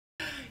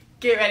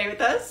Get ready with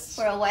us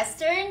for a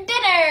Western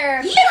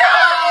dinner.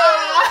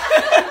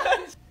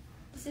 Yeah!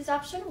 This is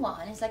option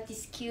one. It's like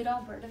this cute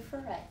Alberta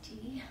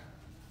Ferretti.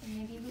 And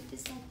maybe with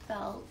this like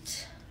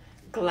belt.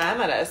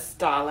 Glamorous,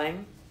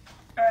 darling.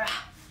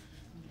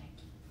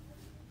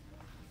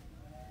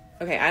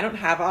 Okay, I don't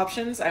have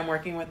options. I'm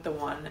working with the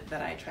one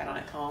that I tried on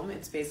at home.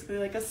 It's basically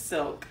like a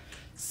silk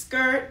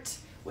skirt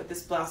with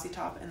this blousey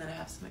top, and then I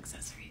have some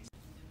accessories.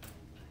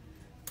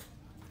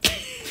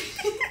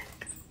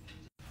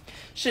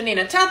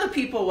 Shanina, tell the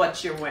people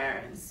what you're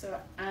wearing. So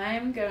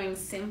I'm going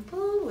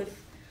simple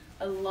with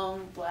a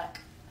long black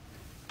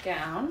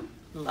gown.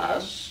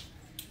 Lush.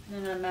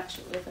 And then I match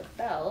it with a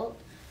belt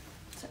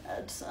to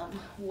add some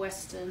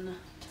Western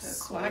turquoise.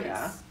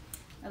 Swagger.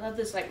 I love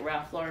this like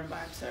Ralph Lauren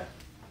vibe, so.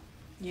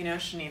 You know,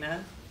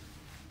 Shanina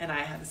and I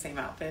had the same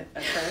outfit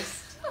at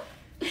first.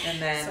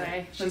 And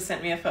then she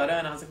sent me a photo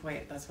and I was like,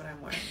 wait, that's what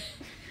I'm wearing.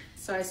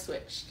 So I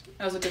switched.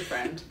 I was a good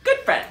friend. Good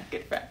friend,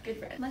 good friend. Good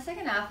friend. My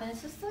second outfit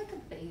is just like a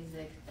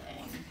basic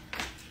thing.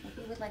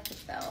 Maybe with like the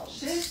belt.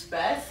 She's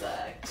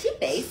basic. She's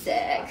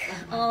basic.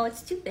 Oh,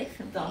 it's too big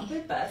for me. Don't be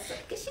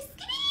basic. Because she's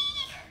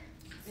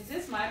skinny. Is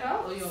this my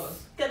belt or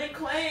yours? Skinny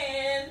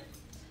queen.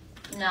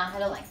 No, I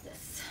don't like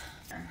this.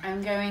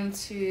 I'm going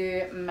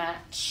to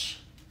match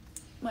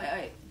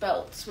my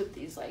belts with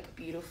these like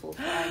beautiful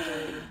fine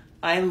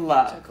I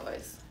love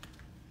turquoise.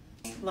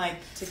 like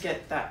to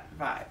get that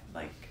vibe.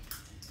 Like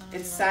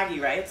it's saggy,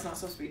 right? It's not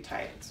supposed to be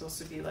tight. It's supposed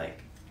to be like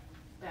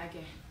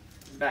Baggy.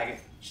 baggy.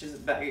 She's a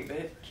baggy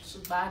bitch.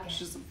 She's baggy.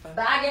 She's a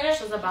Baggy.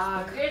 She's a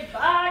bag. Good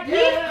baggy.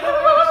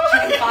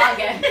 She's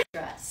baggy.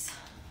 Dress.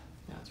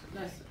 No, it's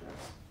really Nice.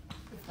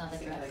 It's not a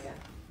Say dress. that again.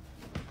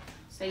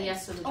 Say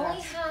yes to the Only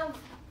dress. have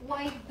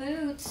white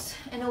boots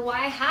and a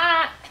white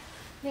hat.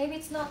 Maybe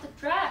it's not the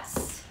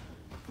dress.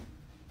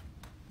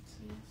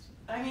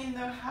 I mean, the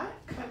hat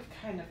could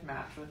kind of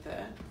match with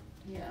it.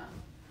 Yeah.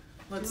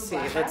 Let's Do a see.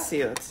 black Let's hat?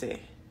 see. Let's see.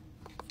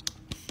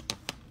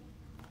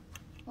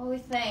 What do we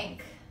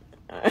think?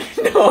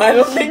 No, I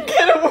don't think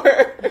it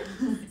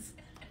works.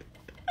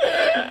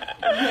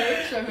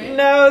 Show me.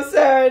 No,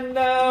 Sarah.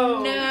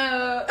 No.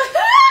 No.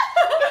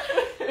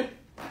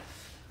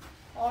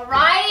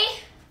 Alrighty.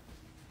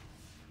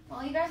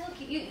 Well, you guys look.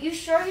 You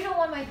sure you don't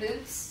want my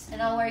boots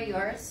and I'll wear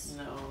yours?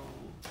 No.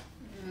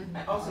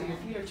 Also, your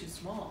feet are too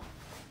small.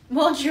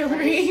 More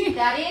jewelry.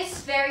 That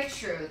is very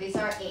true. These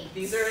are 8s.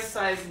 These are a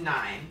size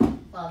 9.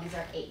 Well, these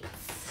are 8s.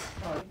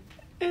 Oh.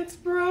 It's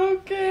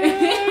broken.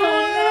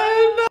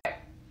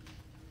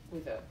 We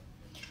go.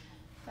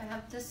 I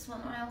have this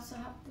one. I also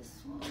have this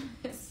one.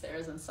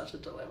 Sarah's in such a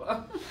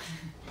dilemma.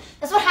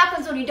 That's what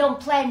happens when you don't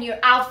plan your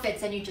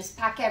outfits and you just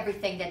pack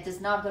everything that does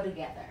not go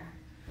together.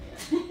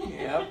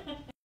 Yep.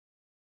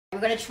 We're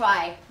gonna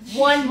try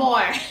one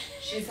more.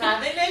 She's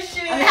having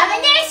issues. I'm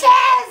having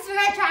issues. We're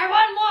gonna try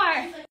one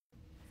more.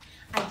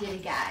 I did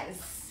it, guys.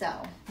 So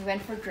we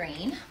went for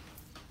green.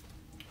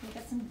 We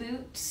got some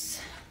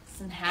boots,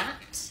 some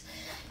hat.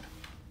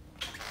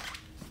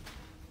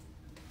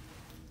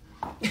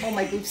 Oh,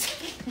 my boobs.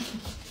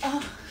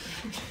 Oh,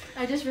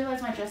 I just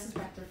realized my dress is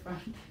back to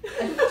front.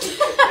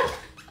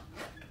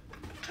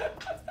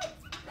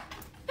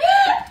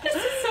 This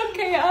is so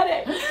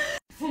chaotic.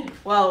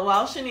 Well,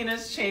 while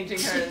Shanina's changing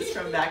hers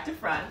from back to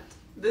front,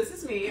 this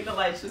is me. The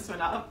lights just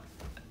went off.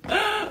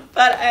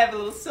 But I have a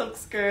little silk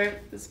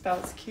skirt. This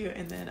belt's cute.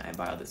 And then I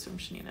borrowed this from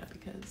Shanina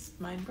because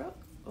mine broke.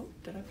 Oh,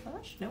 did I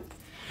flash? Nope.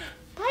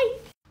 Bye.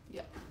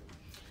 Yep.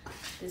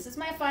 This is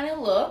my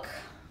final look.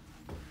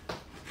 A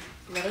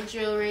lot of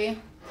jewelry.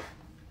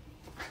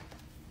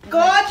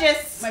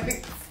 Gorgeous. My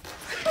big.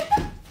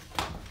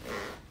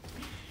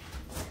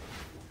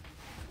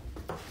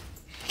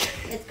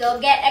 Let's go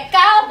get a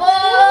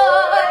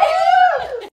cowboy.